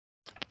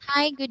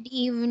Hi, good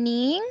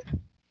evening.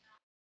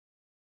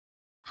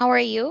 How are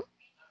you?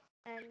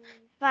 I'm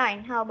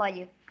fine. How about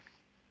you?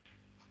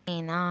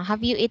 And,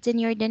 have you eaten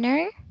your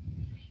dinner?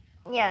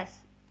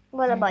 Yes.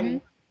 What about Mm-hmm.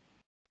 you?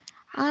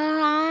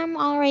 I'm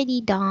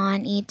already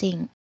done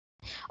eating.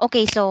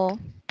 Okay, so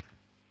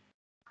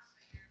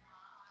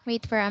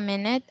wait for a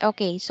minute.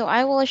 Okay, so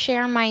I will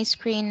share my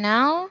screen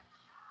now.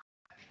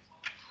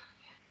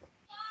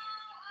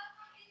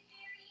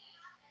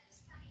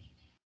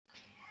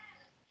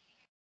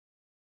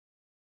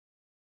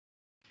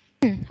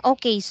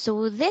 Okay,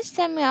 so this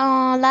time,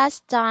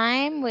 last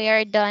time we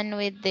are done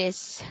with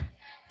this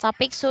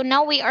topic. So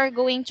now we are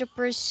going to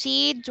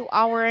proceed to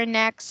our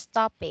next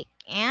topic.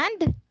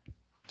 And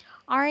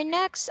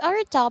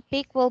our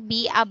topic will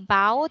be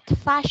about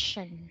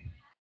fashion.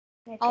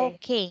 Okay.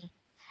 Okay.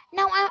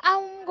 Now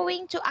I'm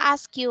going to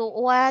ask you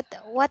what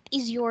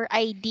is your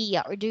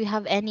idea, or do you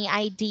have any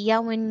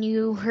idea when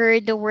you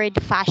heard the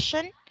word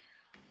fashion?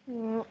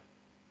 Mm,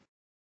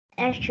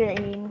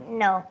 actually,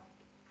 no.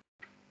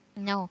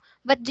 No.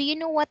 But do you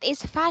know what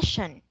is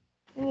fashion?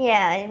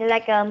 Yeah,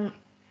 like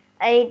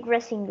a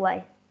dressing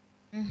way.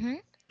 Mm-hmm.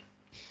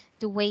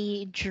 The way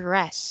you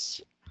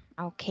dress.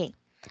 Okay.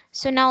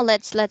 So now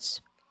let's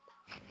let's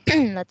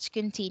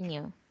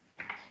continue.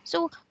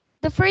 So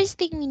the first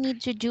thing we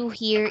need to do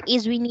here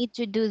is we need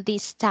to do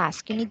this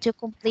task. You need to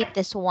complete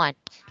this one.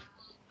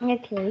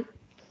 Okay.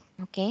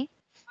 Okay.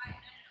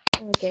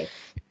 Okay.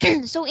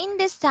 So in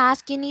this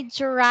task, you need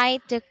to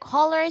write the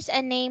colors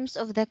and names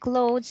of the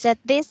clothes that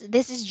this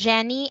is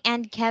Jenny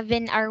and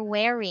Kevin are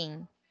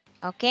wearing.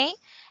 Okay?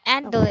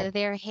 And Okay.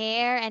 their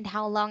hair and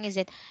how long is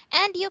it.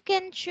 And you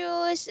can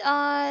choose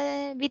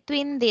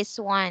between this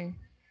one.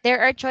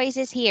 There are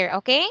choices here,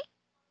 okay?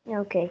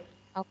 Okay.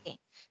 Okay.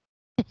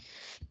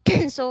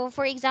 So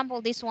for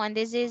example, this one,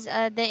 this is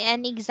the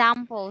an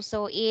example.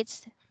 So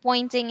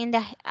pointing in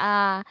the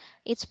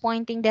it's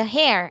pointing the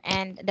hair,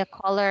 and the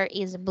color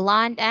is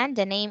blonde and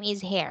the name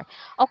is hair.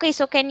 Okay,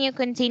 so can you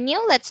continue?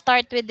 Let's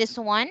start with this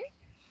one.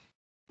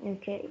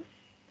 Okay.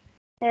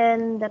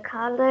 And the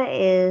color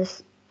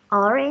is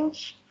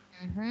orange.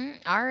 Mm-hmm.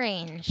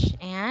 Orange.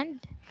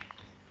 And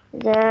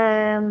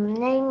The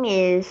name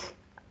is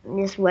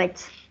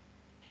what?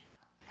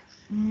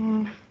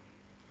 Mm,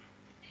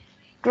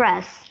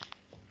 dress.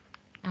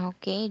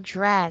 okay,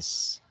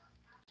 dress.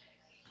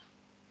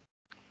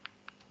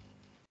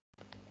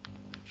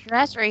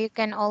 Dress, or you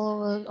can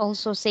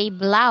also say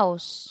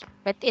blouse,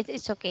 but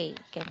it's okay,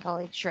 you can call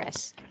it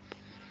dress.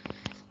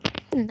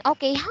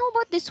 Okay, how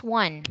about this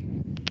one?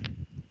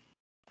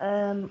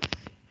 Um,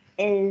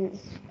 is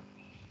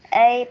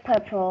a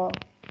purple.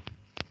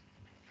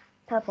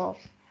 Purple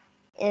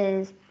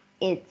is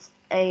it's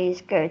a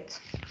skirt.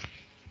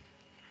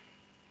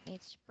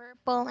 It's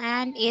purple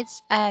and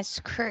it's a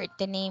skirt.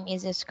 The name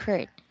is a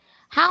skirt.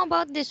 How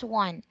about this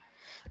one?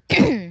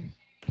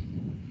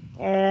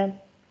 Uh,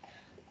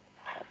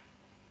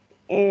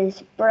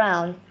 is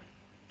brown.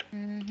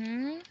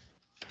 Mm-hmm.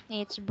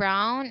 It's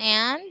brown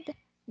and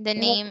the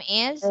No, name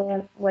is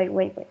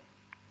wait.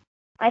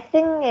 I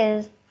think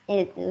is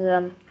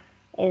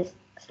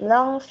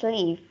long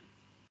sleeve.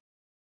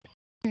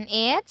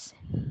 it's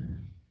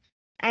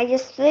I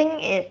just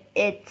think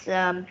it's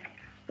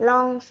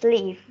long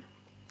sleeve.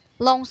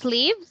 long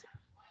sleeves.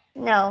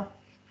 No,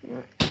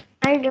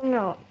 I don't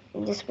know.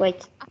 Just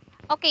wait.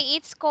 Okay,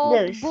 it's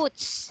called Blues.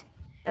 boots.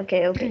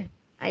 Okay.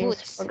 I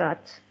just Boots. forgot.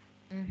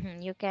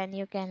 Mm-hmm.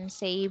 You can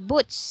say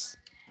boots.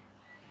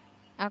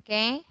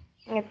 Okay.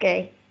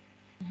 Okay.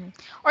 Mhm.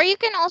 Or you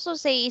can also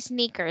say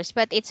sneakers,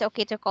 but it's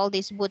okay to call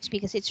these boots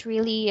because it's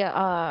really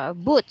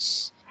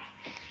boots.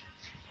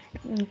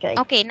 Okay.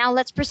 Okay, now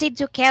let's proceed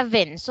to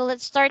Kevin. So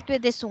let's start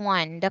with this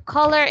one. The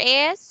color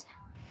is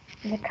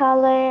The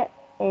color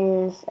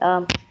is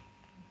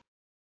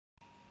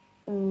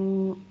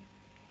mm,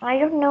 I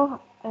don't know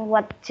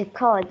what to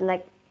call it.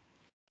 Like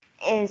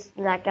it's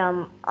like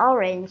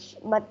orange,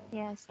 but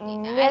yes.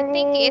 I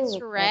think really it's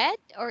looks like red,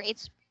 or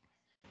it's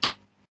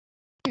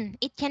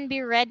it can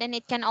be red and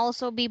it can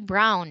also be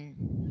brown.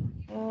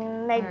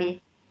 Or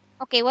maybe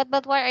okay, what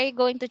are you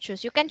going to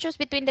choose? You can choose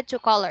between the two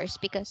colors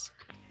because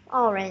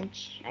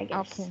orange. I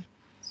guess. okay.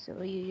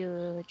 So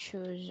you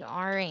choose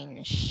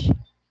orange.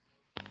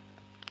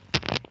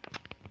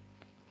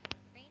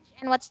 Orange,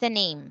 and what's the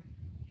name?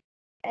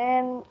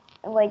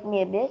 Wait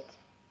me a bit.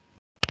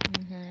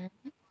 Mm-hmm.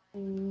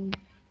 Mm,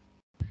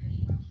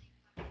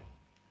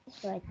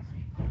 right.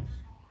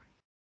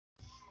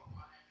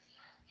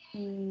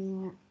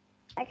 Mm,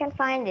 I can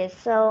find it.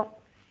 So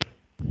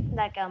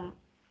like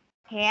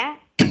hair.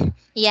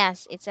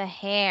 Yes, it's a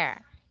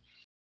hair.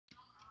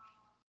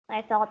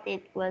 I thought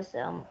it was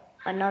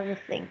another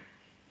thing.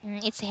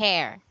 It's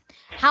hair.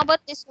 How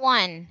about this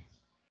one?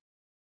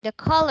 The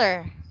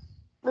color,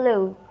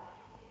 Blue.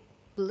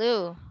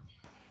 blue.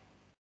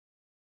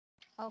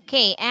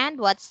 Okay, and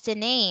what's the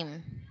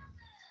name?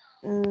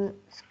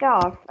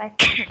 Scarf. I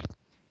think,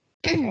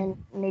 and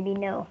maybe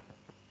no.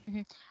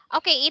 Mhm.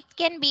 Okay, it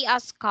can be a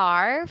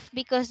scarf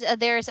because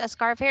there's a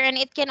scarf here, and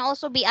it can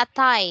also be a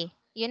tie.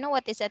 You know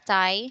what is a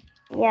tie?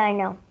 Yeah, I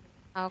know.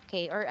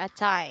 Okay, or a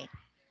tie.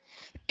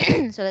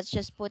 So let's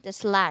just put a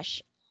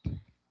slash.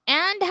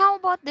 And how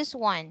about this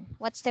one?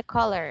 What's the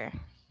color?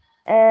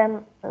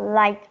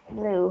 Light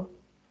blue.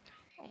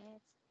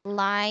 It's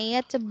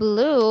light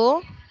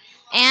blue.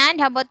 And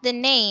how about the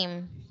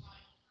name?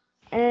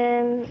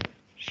 Um,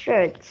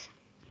 Shirts.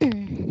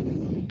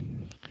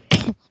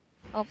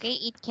 Okay,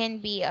 it can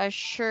be a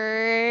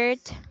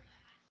shirt.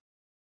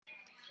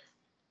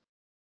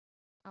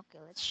 Okay,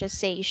 let's just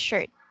say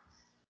shirt.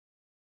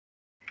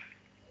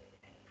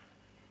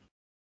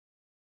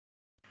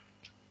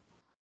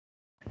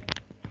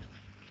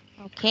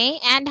 Okay,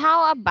 and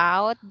how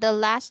about the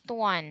last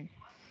one?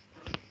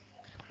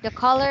 The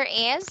color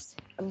is?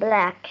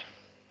 Black.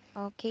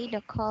 Okay,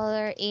 the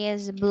color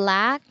is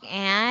black.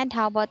 And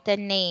how about the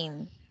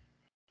name?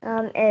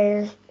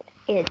 Is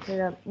it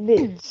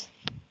boots?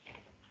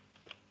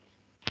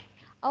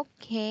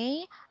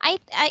 Okay, I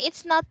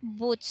it's not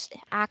boots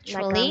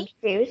Like actually.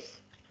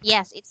 shoes?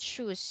 Yes, it's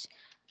shoes.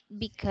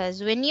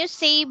 Because when you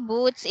say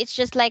boots, it's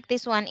just like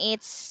this one.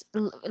 It's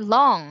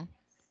long.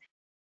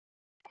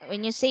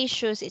 When you say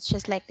shoes, it's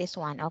just like this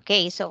one.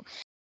 Okay, so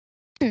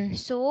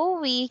so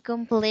we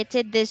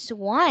completed this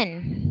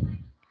one.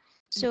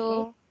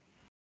 Okay. So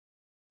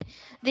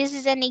this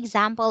is an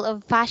example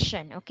of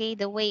fashion. Okay,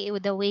 the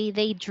way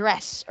they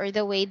dress or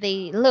the way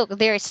they look,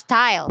 their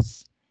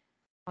styles.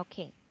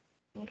 Okay.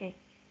 Okay.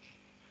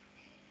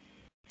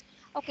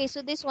 Okay,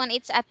 so this one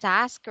it's a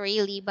task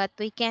really, but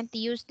we can't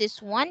use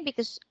this one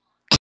because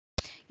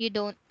you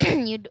don't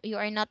you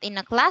are not in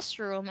a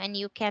classroom and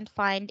you can't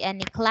find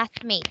any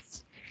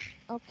classmates.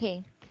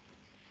 Okay.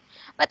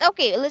 But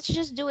okay, let's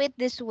just do it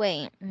this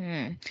way.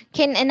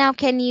 Can and now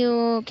can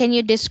you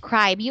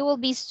describe? You will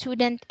be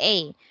student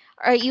A,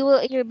 or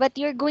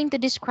you're going to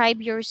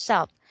describe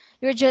yourself.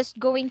 You're just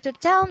going to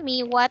tell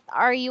me what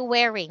are you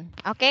wearing.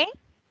 Okay?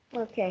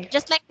 Okay.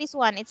 Just like this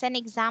one, it's an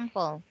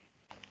example.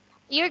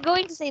 You're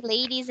going to say,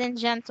 ladies and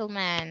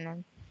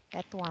gentlemen,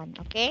 that one.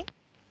 Okay?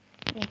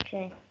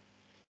 Okay.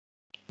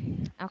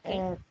 Okay.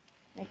 Uh,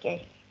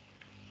 okay.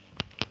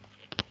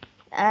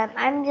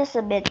 I'm just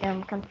a bit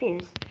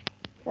confused.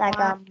 Like What?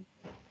 um,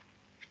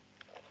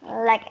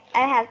 like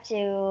I have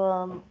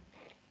to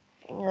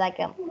like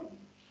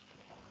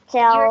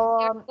You're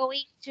tell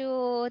going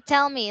to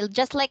tell me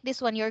just like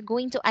this one. You're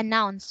going to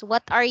announce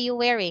what are you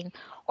wearing,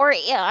 or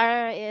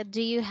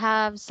do you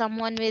have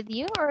someone with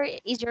you, or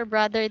is your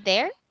brother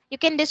there? You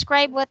can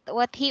describe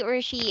what he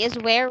or she is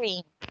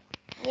wearing.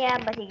 yeah,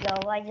 but he go.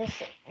 I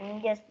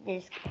just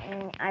this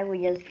I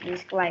will just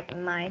describe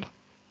mine.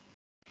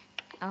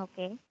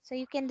 Okay, so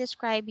you can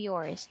describe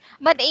yours,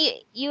 but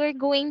you're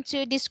going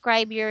to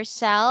describe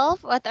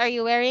yourself. What are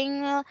you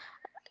wearing?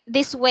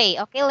 This way,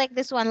 okay, like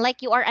this one,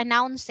 like you are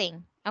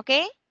announcing.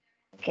 Okay.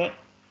 Okay.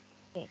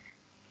 Okay.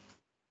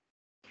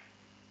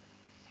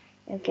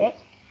 Okay.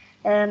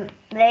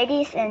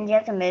 Ladies and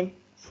gentlemen,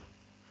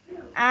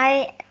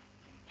 I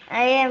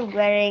I am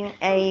wearing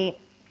a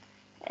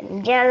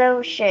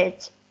yellow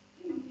shirt,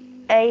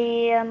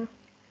 a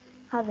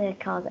how do I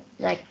call it?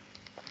 Like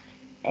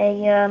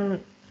a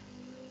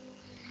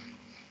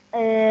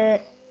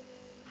a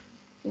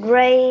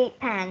gray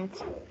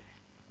pants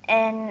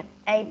and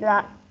a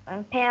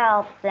pair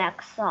of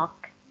black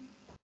sock.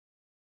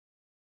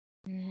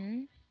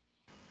 Hmm.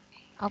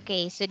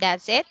 Okay, so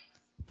that's it.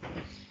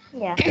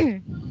 Yeah,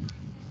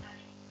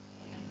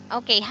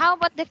 Okay, how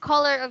about the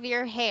color of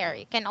your hair?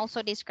 You can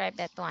also describe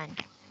that one.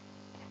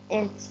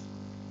 it's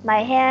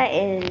my hair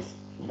is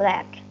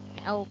black.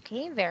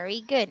 Okay,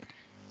 very good.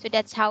 So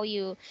that's how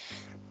you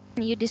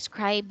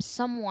describe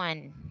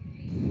someone.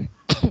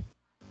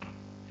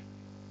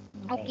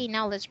 Okay. Okay,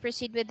 now let's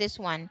proceed with this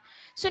one.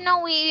 So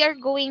now we are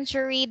going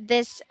to read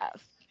this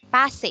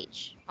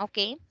passage.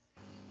 Okay,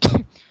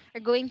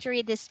 we're going to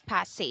read this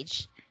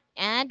passage,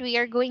 and we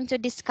are going to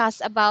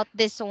discuss about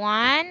this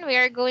one. We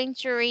are going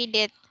to read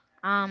it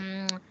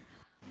um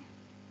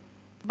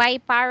by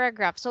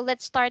paragraph. So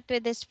let's start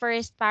with this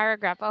first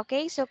paragraph.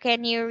 Okay, so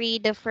can you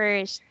read the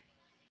first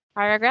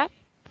paragraph?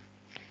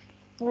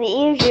 We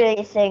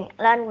usually think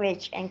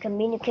language and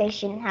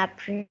communication have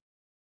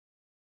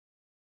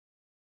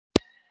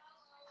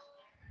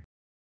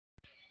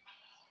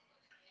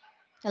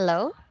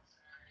Hello.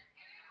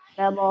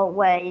 predictable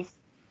ways.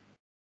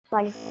 For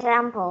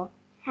example,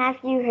 have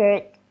you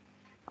heard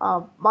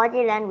of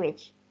body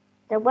language?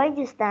 The way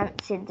you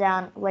stand, sit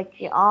down, wave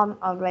your arm,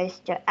 or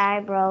raise your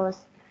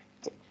eyebrows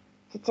to,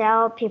 to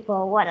tell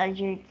people what are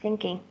you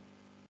thinking.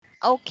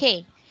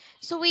 Okay.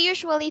 So we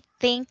usually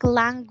think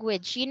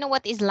language. You know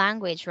what is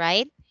language,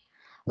 right?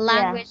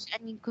 Yeah. Language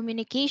and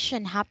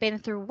communication happen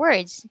through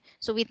words.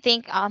 So we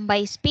think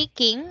by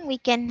speaking, we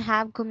can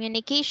have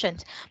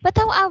communications. But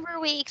however,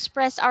 we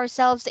express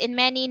ourselves in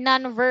many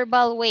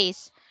non-verbal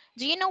ways.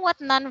 Do you know what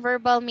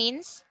non-verbal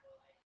means?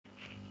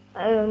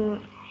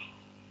 Um,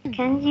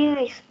 can you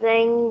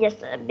explain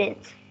just a bit?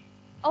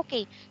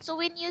 Okay, so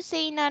when you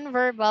say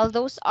non-verbal,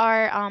 those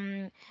are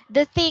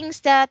the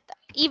things that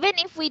even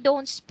if we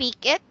don't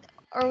speak it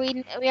or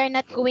we are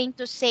not going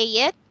to say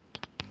it,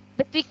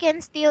 but we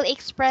can still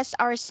express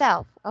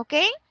ourselves.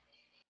 Okay?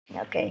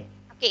 Okay.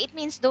 Okay, it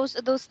means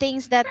those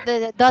things that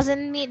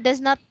does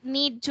not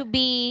need to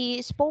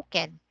be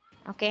spoken.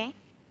 Okay?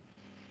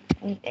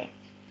 Okay.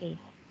 Okay.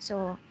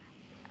 So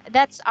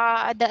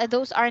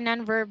those are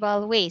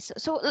nonverbal ways.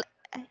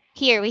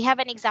 Here we have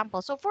an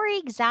example. So for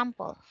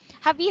example,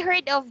 have you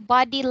heard of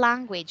body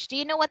language? Do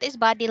you know what is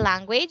body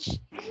language?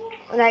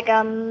 Like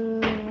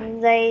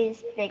they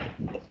speak,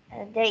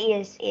 they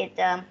use it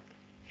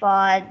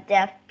for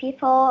deaf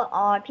people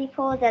or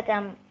people that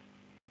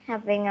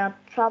having a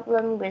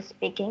problem with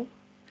speaking.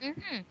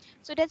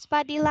 So that's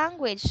body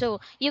language. So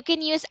you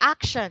can use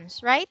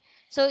actions, right?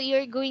 So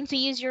you're going to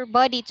use your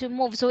body to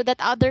move so that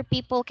other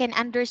people can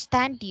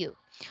understand you.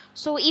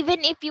 So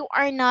even if you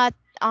are not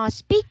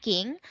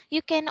speaking,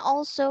 you can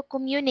also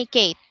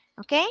communicate.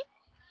 Okay?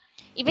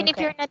 Even if Okay.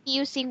 you're not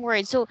using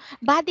words. So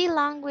body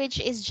language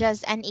is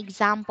just an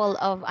example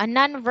of a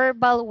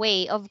nonverbal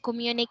way of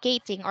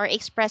communicating or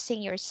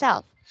expressing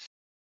yourself.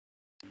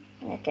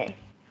 Okay.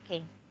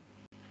 Okay.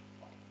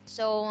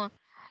 So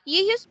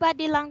you use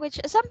body language.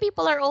 Some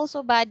people are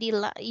also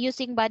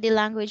using body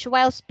language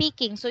while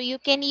speaking. So you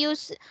can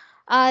use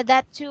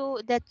that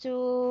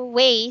two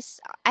ways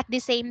at the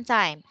same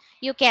time.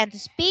 You can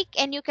speak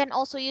and you can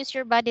also use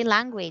your body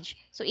language.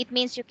 So it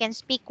means you can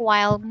speak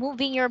while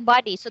moving your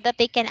body so that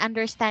they can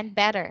understand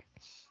better.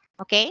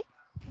 Okay?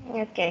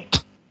 Okay.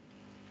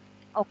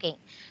 Okay.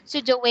 So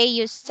the way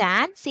you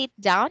stand, sit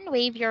down,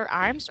 wave your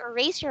arms, or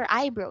raise your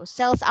eyebrows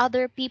tells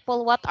other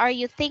people what are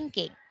you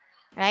thinking,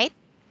 right?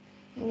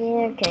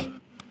 Yeah, okay.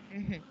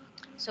 hmm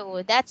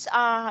So that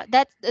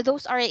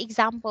those are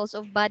examples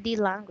of body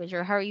language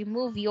or how you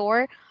move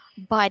your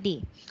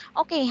body.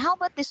 Okay, how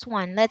about this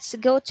one? Let's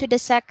go to the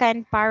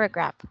second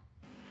paragraph.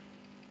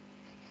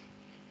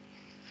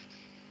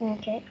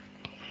 Okay.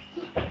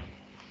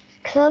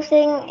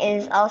 Clothing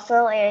is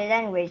also a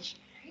language.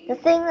 The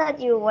thing that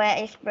you wear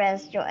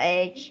express your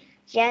age,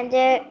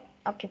 gender,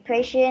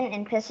 occupation,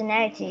 and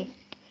personality.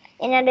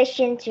 In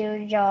addition to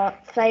your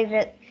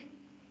favorite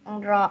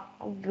rock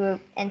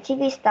group and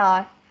TV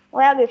star,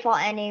 well before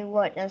any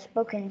word is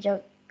spoken,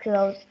 your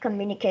clothes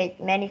communicate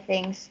many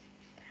things.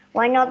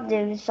 Why not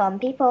do some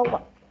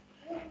people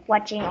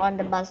watching on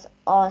the bus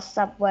or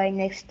subway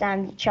next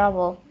time you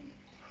travel?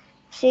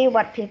 See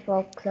what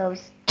people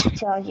clothes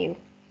tell you.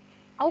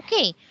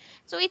 Okay.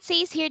 So it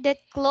says here that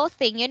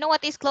clothing, you know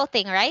what is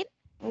clothing, right?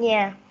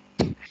 Yeah.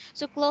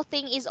 So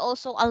clothing is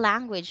also a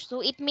language.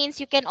 So it means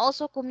you can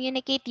also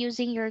communicate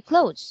using your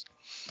clothes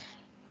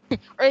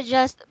or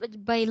just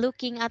by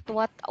looking at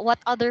what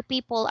other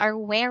people are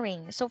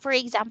wearing. So for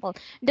example,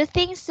 the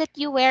things that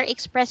you wear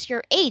express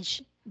your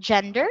age,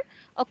 gender,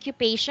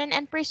 occupation,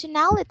 and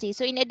personality.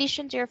 So in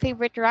addition to your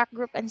favorite rock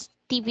group and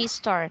TV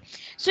star.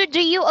 So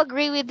do you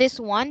agree with this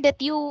one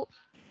that you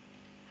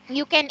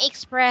can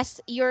express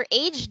your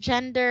age,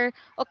 gender,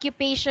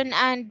 occupation,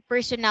 and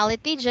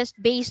personality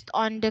just based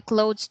on the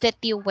clothes that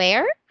you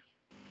wear?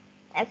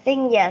 I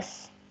think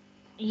yes.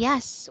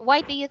 Yes.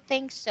 Why do you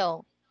think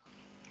so?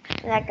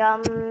 Like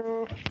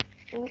kinda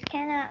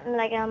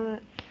like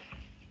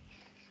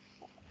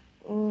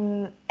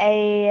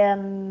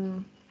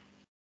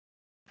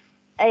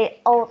a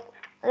old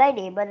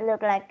lady, but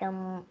look like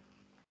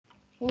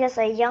just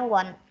a young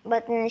one.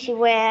 But she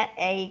wear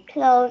a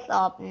clothes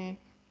of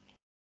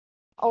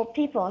old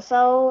people,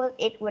 so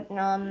it would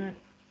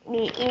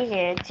be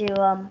easier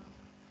to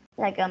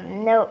like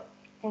know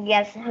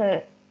guess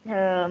her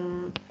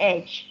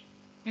age.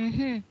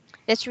 Mm-hmm.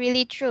 That's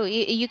really true.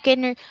 You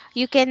can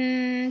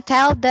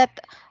tell that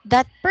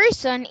that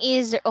person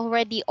is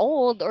already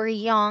old or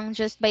young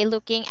just by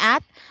looking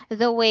at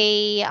the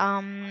way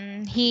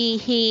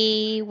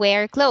he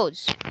wear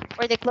clothes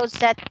or the clothes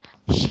that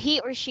he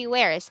or she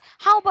wears.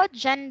 How about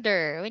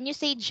gender? When you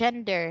say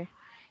gender,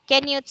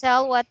 can you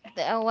tell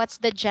what's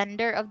the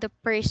gender of the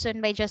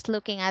person by just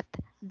looking at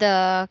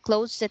the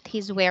clothes that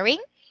he's wearing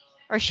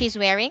or she's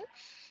wearing?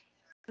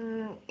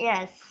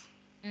 Yes,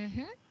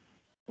 Mm-hmm.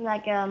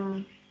 like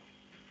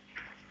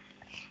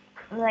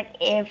like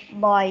if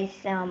boys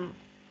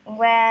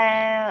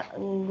wear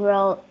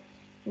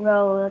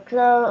girl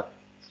clothes,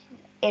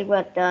 it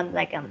would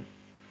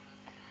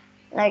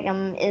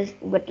is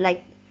with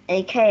like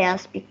a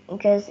chaos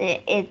because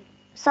it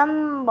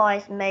some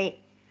boys may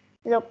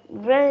look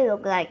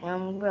like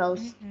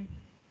girls Mm-hmm.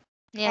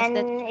 Yes, and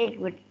that's true. it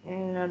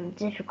would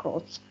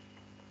difficult.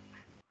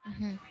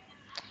 Mm-hmm.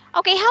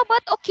 Okay, how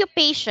about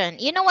occupation?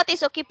 You know what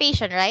is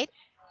occupation, right?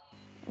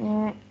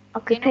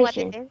 Do you know what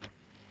it Occupation. is?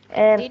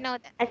 Do Um, you know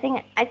that? I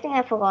think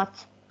I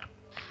forgot.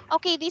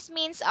 Okay, this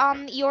means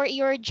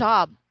your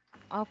job.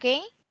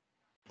 Okay?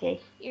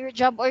 Okay. Your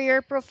job or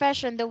your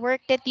profession, the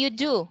work that you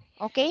do.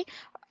 Okay?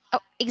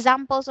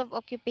 Examples of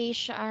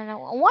occupation.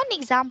 One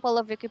example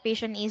of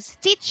occupation is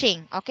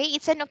teaching. Okay?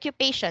 It's an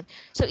occupation.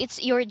 So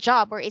it's your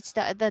job or it's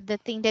the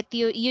thing that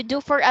you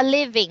do for a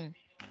living.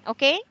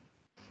 Okay?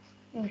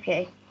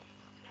 Okay.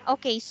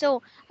 Okay,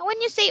 so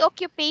when you say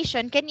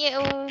occupation, can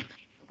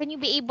you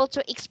be able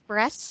to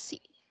express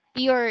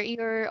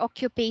your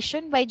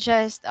occupation by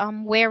just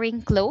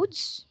wearing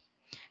clothes?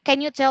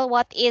 Can you tell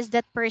what is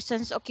that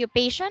person's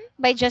occupation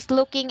by just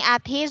looking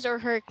at his or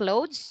her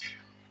clothes?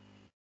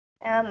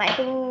 I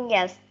think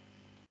yes.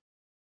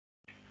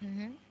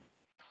 Mm-hmm.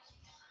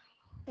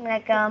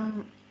 Like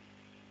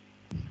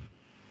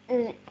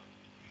l-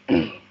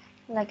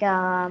 like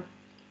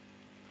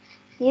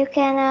you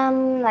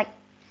can like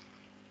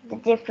the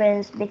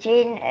difference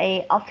between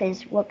a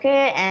office worker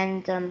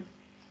and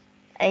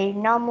a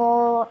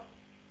normal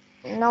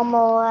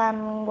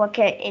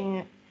worker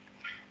in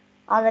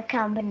other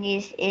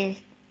companies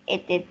is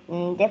it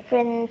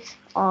different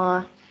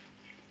or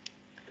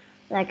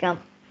like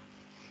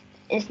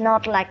it's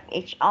not like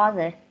each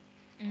other.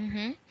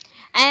 Mm-hmm.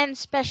 And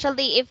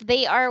especially if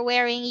they are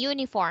wearing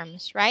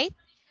uniforms, right?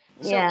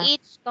 So Yeah,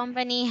 each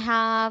company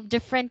have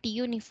different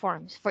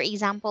uniforms. For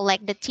example,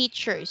 like the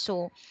teachers.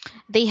 So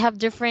they have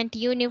different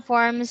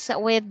uniforms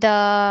with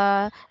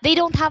the they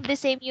don't have the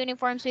same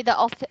uniforms with the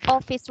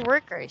office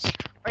workers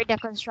or the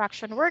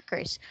construction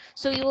workers.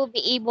 So you will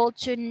be able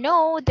to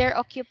know their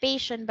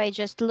occupation by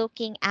just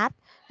looking at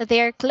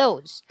their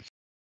clothes.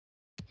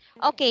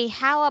 Okay,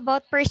 how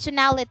about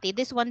personality?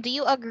 This one, do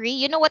you agree?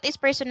 You know what is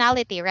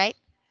personality, right?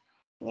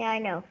 yeah, I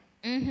know.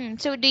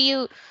 So do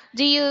you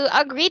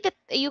agree that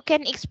you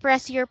can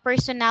express your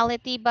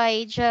personality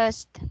by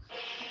just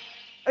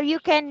or you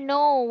can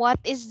know what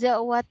is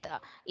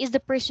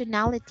the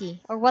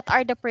personality or what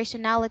are the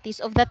personalities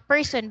of that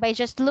person by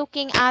just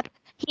looking at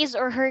his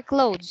or her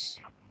clothes?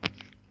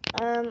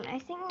 I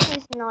think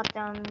it's not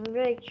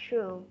really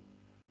true.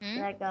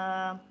 Hmm? Like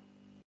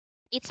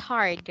It's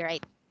hard,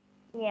 right?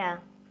 yeah,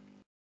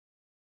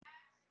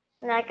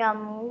 like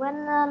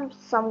when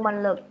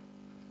someone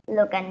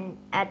look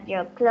at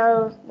your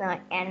clothes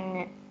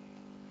and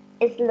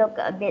it look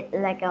a bit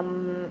like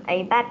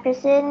a bad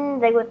person,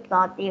 they would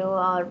thought you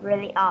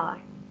really are.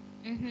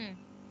 Mm-hmm.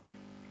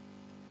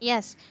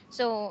 Yes.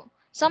 So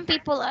some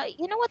people,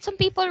 you know what? Some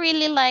people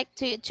really like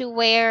to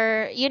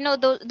wear,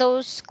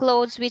 those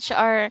clothes which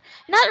are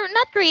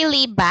not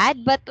really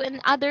bad, but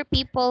when other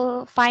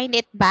people find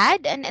it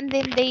bad, and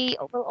then they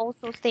will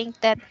also think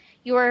that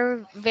you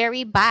are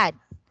very bad.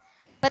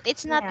 But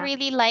it's not Yeah.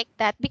 really like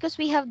that because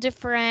we have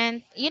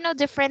different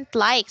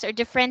likes or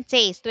different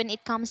taste when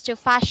it comes to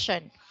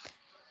fashion,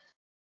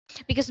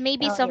 because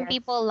maybe Oh some yes.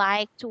 people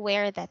like to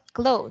wear that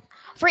clothes.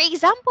 For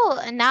example,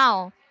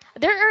 now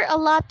there are a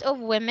lot of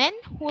women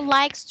who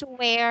likes to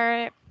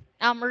wear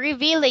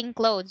revealing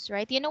clothes,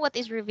 right? You know what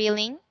is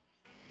revealing?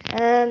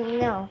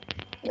 No.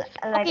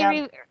 Like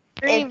Okay,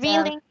 it's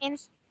revealing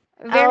means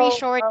very oh,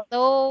 short oh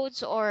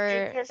clothes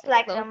it's or just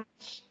like clothes,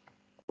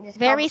 discover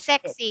very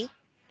it. sexy.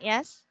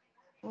 Yes,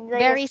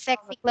 They just very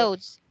cover sexy it.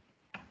 clothes.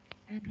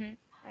 Hmm.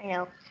 I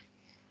know.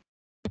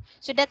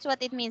 So that's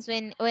what it means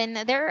when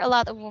there are a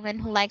lot of women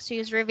who likes to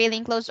use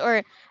revealing clothes,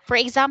 or for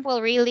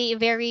example, really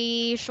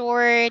very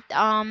short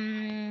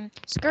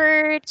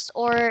skirts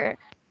or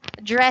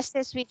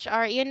dresses which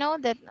are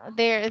that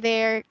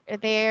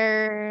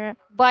their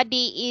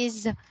body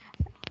is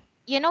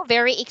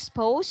very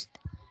exposed.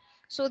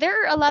 So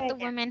there are a lot Oh of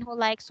yeah. women who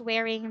likes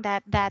wearing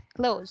that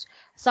clothes.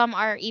 Some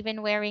are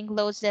even wearing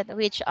clothes that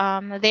which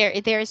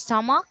their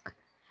stomach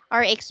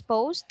are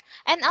exposed,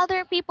 and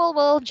other people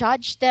will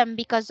judge them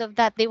because of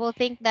that. They will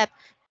think that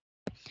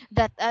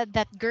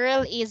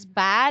girl is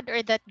bad,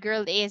 or that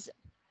girl is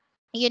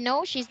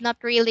she's not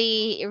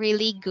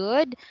really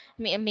good.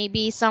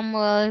 Maybe some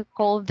will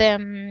call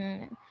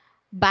them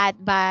bad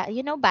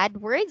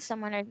words.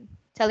 Someone are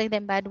telling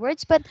them bad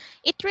words, but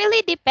it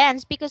really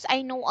depends, because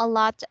I know a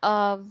lot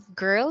of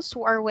girls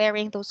who are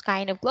wearing those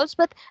kind of clothes,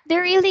 but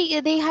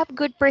they have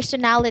good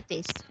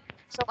personalities.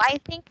 So I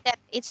think that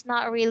it's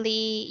not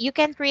really, you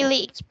can't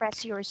really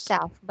express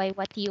yourself by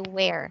what you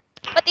wear.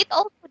 But it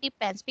also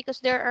depends, because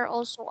there are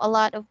also a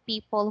lot of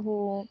people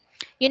who,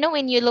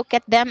 when you look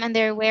at them and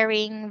they're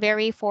wearing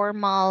very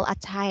formal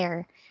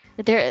attire,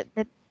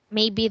 that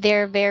maybe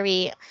they're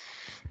very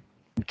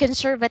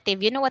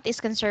conservative. You know what is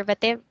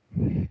conservative?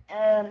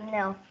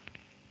 No.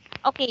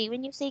 Okay,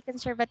 when you say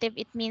conservative,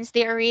 it means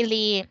they're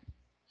really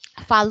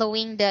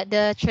following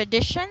the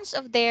traditions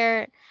of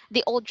the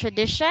old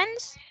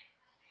traditions.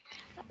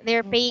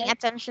 They're paying Okay.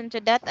 attention to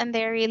that, and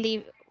they're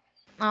really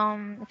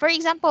for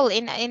example,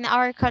 in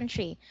our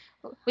country,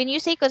 when you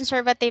say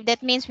conservative,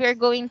 that means we're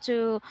going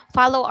to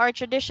follow our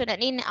tradition,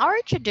 and in our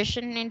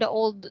tradition, in the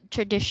old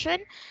tradition,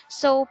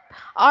 so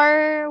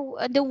our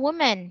the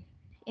women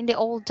in the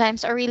old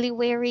times are really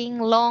wearing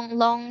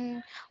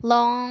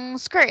long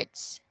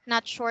skirts,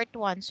 not short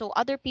ones. So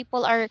other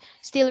people are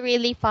still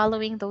really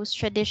following those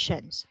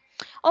traditions.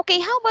 Okay,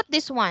 how about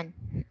this one?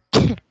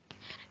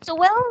 So,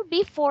 well,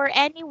 before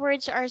any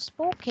words are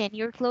spoken,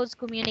 your clothes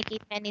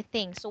communicate many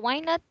things. So, why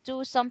not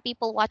do some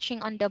people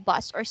watching on the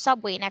bus or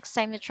subway next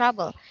time you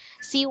travel?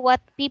 See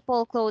what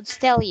people clothes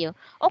tell you.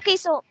 Okay,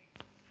 so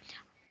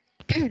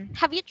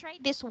have you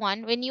tried this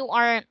one when you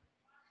are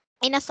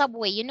in a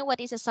subway? You know what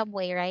is a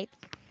subway, right?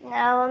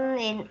 Now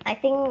in I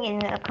think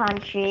in a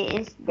country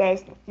is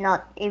there's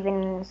not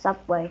even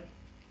subway.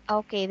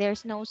 Okay,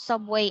 there's no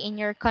subway in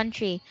your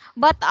country.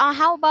 But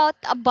how about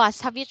a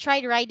bus? Have you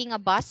tried riding a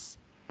bus?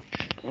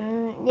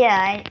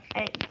 Yeah,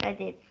 I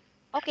did.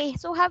 Okay,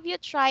 so have you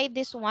tried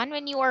this one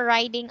when you are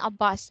riding a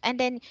bus and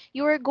then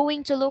you are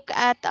going to look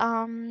at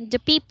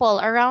the people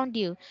around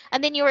you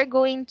and then you are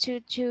going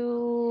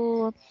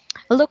to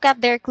look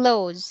at their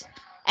clothes.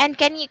 And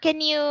can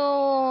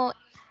you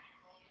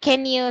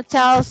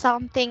tell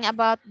something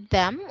about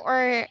them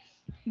or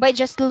by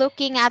just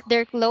looking at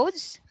their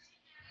clothes?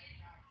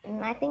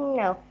 I think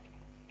no.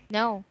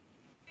 No.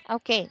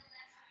 Okay.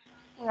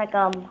 Like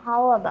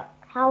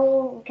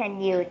how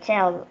can you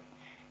tell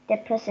their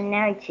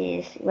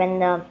personalities when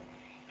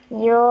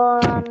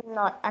you're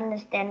not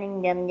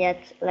understanding them yet?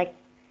 Like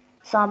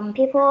some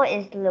people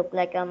is look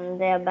like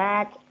they're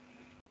bad,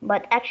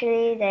 but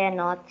actually they're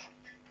not.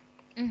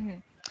 Mm-hmm.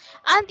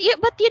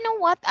 But you know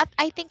what?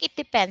 I think it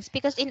depends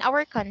because in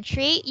our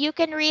country, you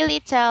can really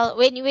tell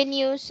when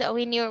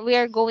we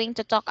are going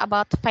to talk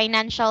about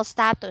financial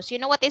status. You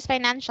know what is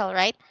financial,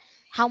 right?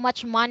 How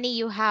much money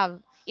you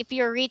have, if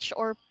you're rich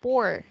or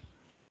poor.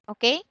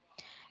 Okay?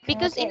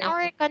 Because in Okay,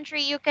 our okay.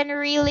 country you can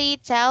really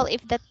tell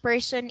if that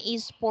person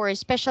is poor,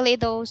 especially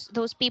those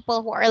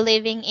people who are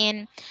living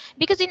in,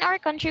 because in our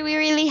country we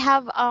really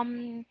have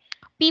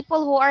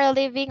people who are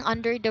living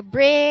under the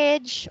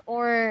bridge,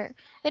 or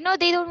they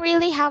don't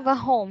really have a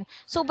home.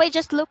 So by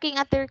just looking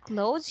at their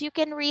clothes you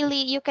can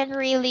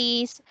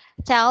really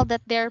tell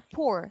that they're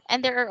poor.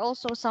 And there are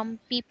also some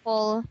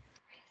people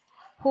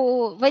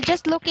who, by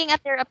just looking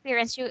at their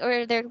appearance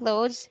or their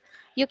clothes,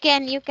 you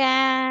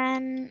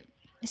can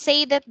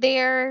say that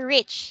they're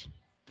rich.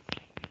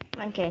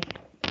 Okay.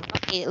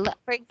 Okay,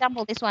 for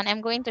example, this one,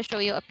 I'm going to show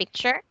you a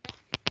picture.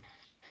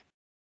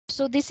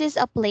 So this is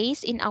a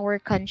place in our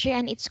country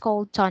and it's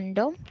called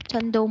Tondo,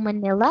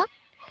 Manila.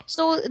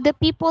 So the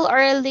people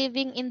are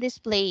living in this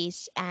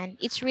place and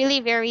it's really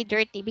very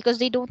dirty because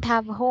they don't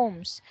have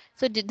homes.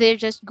 So they're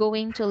just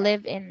going to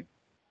live in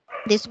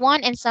this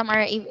one, and some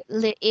are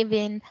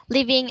even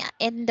living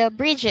in the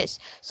bridges.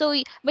 So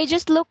by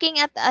just looking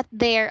at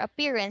their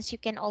appearance, you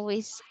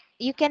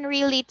can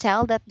really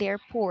tell that they're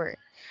poor.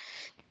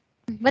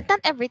 But not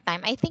every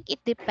time. I think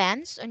it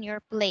depends on your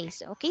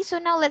place. Okay, so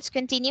now let's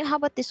continue. How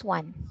about this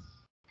one?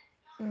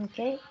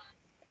 Okay.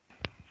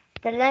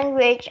 The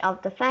language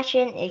of the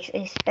fashion is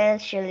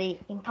especially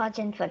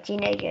important for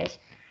teenagers.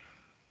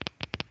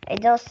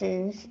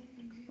 Adolescents.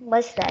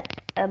 What's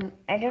that?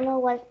 I don't know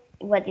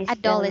what is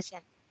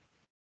Adolescent.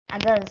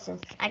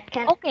 adolescence. I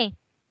can't Okay.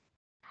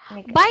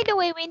 make it. By the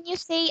way, when you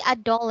say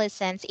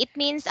adolescence, it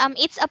means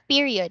it's a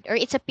period, or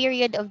it's a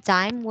period of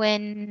time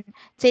when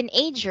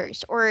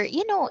teenagers, or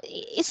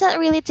it's not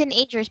really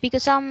teenagers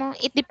because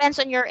it depends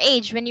on your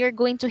age when you're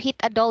going to hit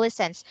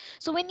adolescence.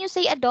 So when you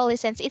say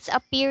adolescence, it's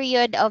a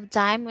period of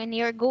time when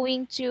you're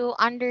going to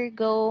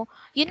undergo,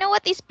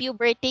 what is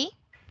puberty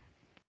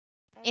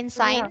in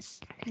No, science?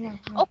 no.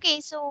 Okay,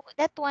 so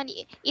that one,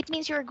 it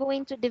means you're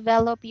going to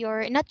develop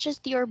your, not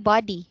just your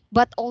body,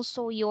 but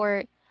also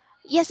your,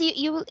 yes,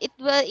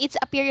 it's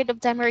a period of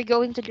time where you're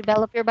going to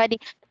develop your body,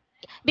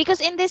 because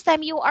in this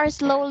time you are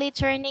slowly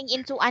turning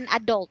into an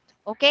adult.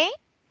 Okay,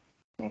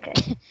 Okay,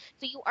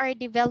 so you are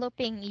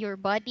developing, your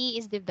body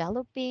is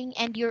developing,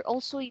 and you're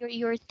also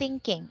you're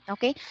thinking.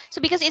 Okay,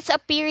 so because it's a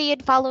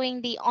period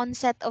following the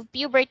onset of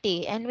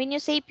puberty, and when you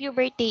say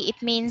puberty,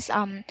 it means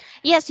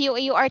yes,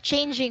 you are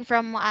changing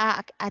from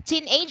a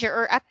teenager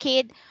or a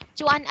kid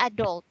to an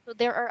adult. So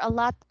there are a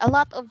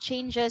lot of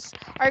changes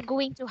are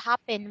going to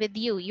happen with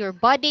you, your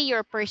body,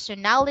 your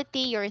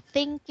personality, your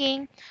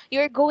thinking.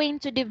 You're going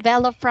to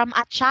develop from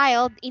a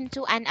child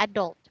into an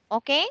adult.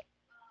 Okay,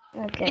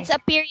 okay, it's a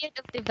period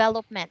of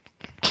development.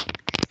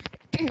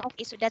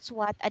 Okay, so that's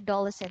what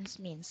adolescence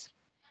means.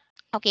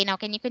 Okay, now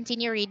can you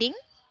continue reading?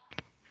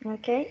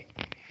 okay.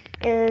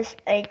 It is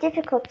a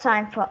difficult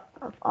time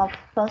of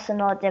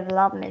personal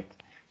development.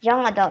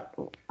 Young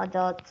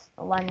adults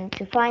want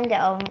to find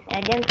their own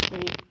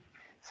identity,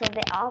 so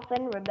they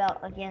often rebel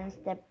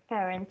against their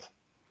parents.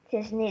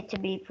 This need to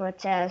be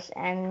protested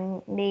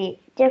and be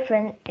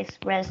different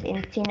expressed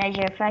in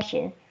teenager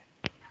fashion.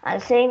 At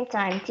the same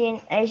time,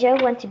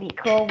 teenagers want to be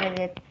cool with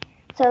it,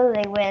 so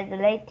they wear the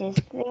latest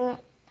thing,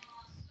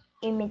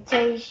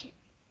 imitation,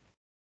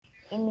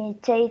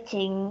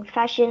 imitating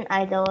fashion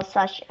idols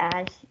such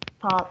as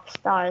pop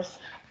stars.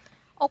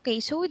 Okay,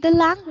 so the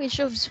language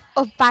of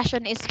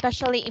passion is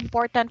especially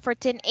important for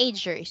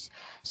teenagers.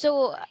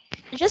 So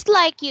just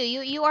like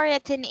you are a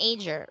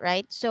teenager,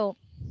 right? So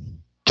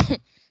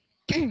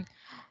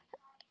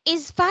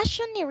is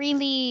fashion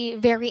really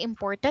very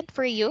important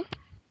for you?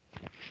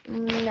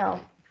 No.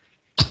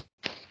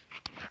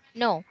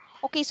 No.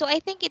 Okay, so I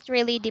think it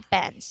really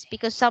depends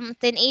because some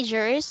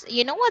teenagers,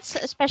 what's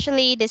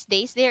especially these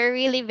days, they're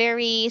really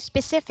very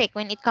specific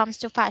when it comes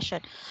to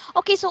fashion.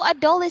 Okay, so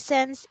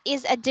adolescence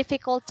is a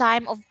difficult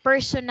time of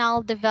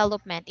personal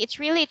development. It's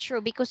really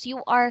true because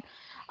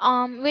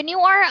when you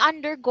are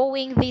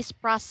undergoing this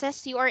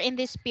process, you are in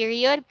this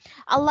period,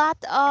 a lot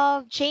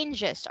of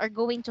changes are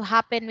going to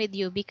happen with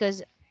you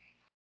because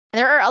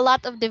there are a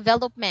lot of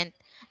development,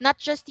 not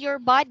just your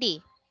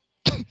body.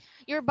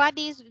 your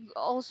body is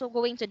also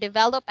going to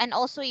develop, and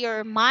also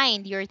your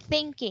mind, your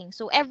thinking,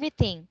 so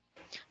everything.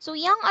 So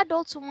young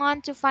adults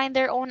want to find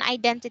their own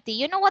identity.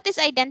 You know what is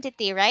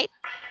identity, right?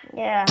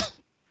 Yeah.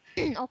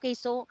 Okay,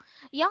 so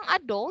young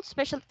adults,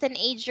 especially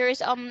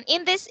teenagers,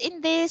 in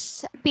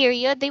this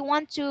period, they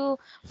want to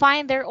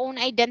find their own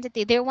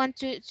identity. They want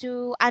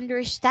to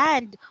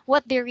understand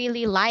what they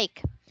really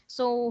like.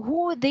 So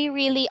who they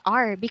really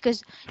are,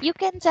 because you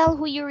can tell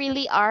who you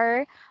really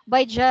are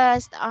by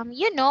just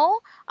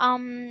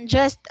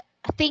just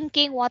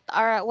thinking what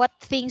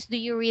things do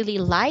you really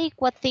like,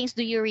 what things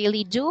do you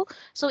really do.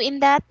 So in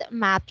that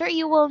matter,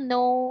 you will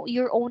know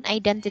your own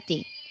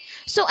identity.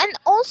 So, and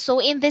also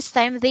in this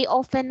time, they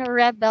often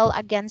rebel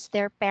against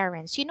their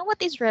parents. You know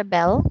what is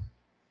rebel?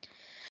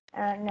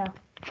 No.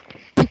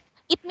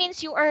 It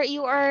means you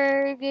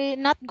are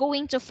not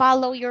going to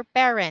follow your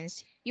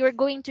parents. You're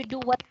going to do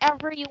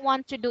whatever you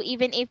want to do,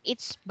 even if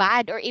it's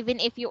bad, or even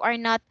if you are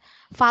not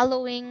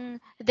following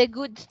the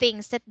good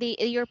things that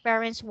your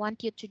parents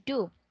want you to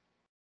do.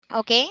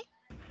 Okay?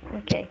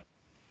 Okay.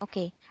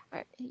 Okay.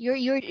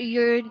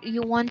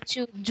 You want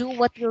to do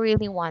what you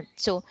really want.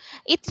 So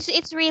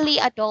it's really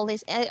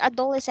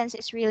adolescence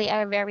is really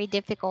a very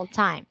difficult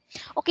time.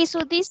 Okay,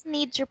 so this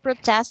need to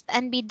protest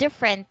and be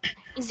different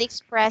is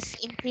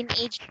expressed in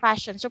teenage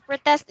fashion. So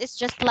protest is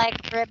just like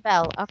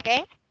rebel,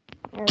 okay?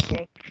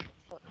 Okay.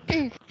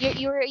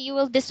 You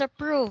will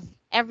disapprove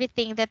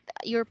everything that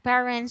your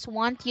parents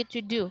want you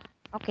to do.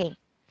 Okay.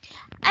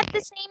 At the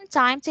Okay. same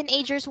time,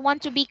 teenagers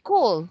want to be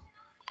cool.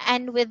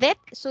 And with it,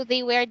 so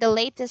they wear the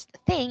latest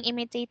thing,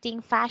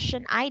 imitating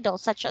fashion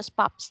idols such as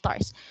pop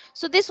stars.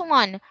 So this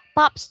one,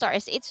 pop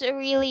stars, it's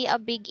really a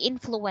big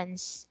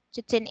influence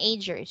to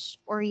teenagers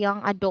or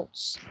young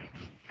adults,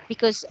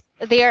 because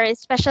they are,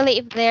 especially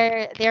if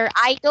they're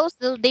idols,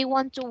 they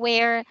want to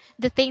wear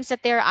the things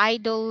that their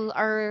idols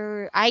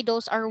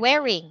are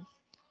wearing.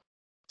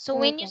 So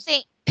when you Okay.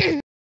 say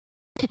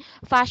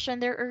fashion,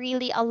 there are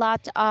really a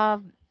lot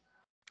of,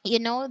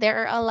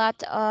 there are a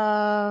lot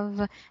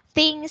of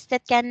things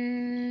that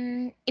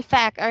can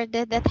affect, or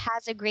that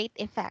has a great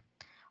effect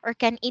or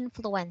can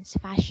influence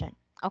fashion.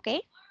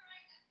 Okay.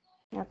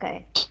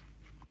 Okay.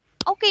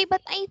 Okay,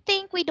 but I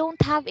think we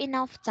don't have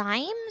enough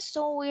time,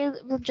 so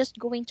we're just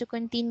going to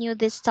continue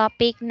this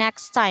topic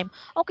next time.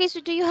 Okay, so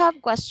do you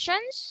have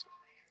questions?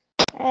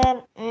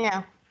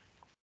 No.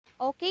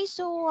 Okay,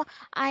 so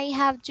I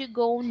have to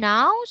go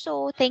now,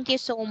 so thank you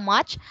so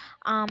much.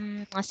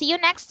 I'll see you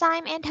next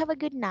time and have a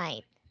good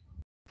night.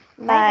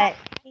 Bye Bye.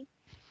 bye.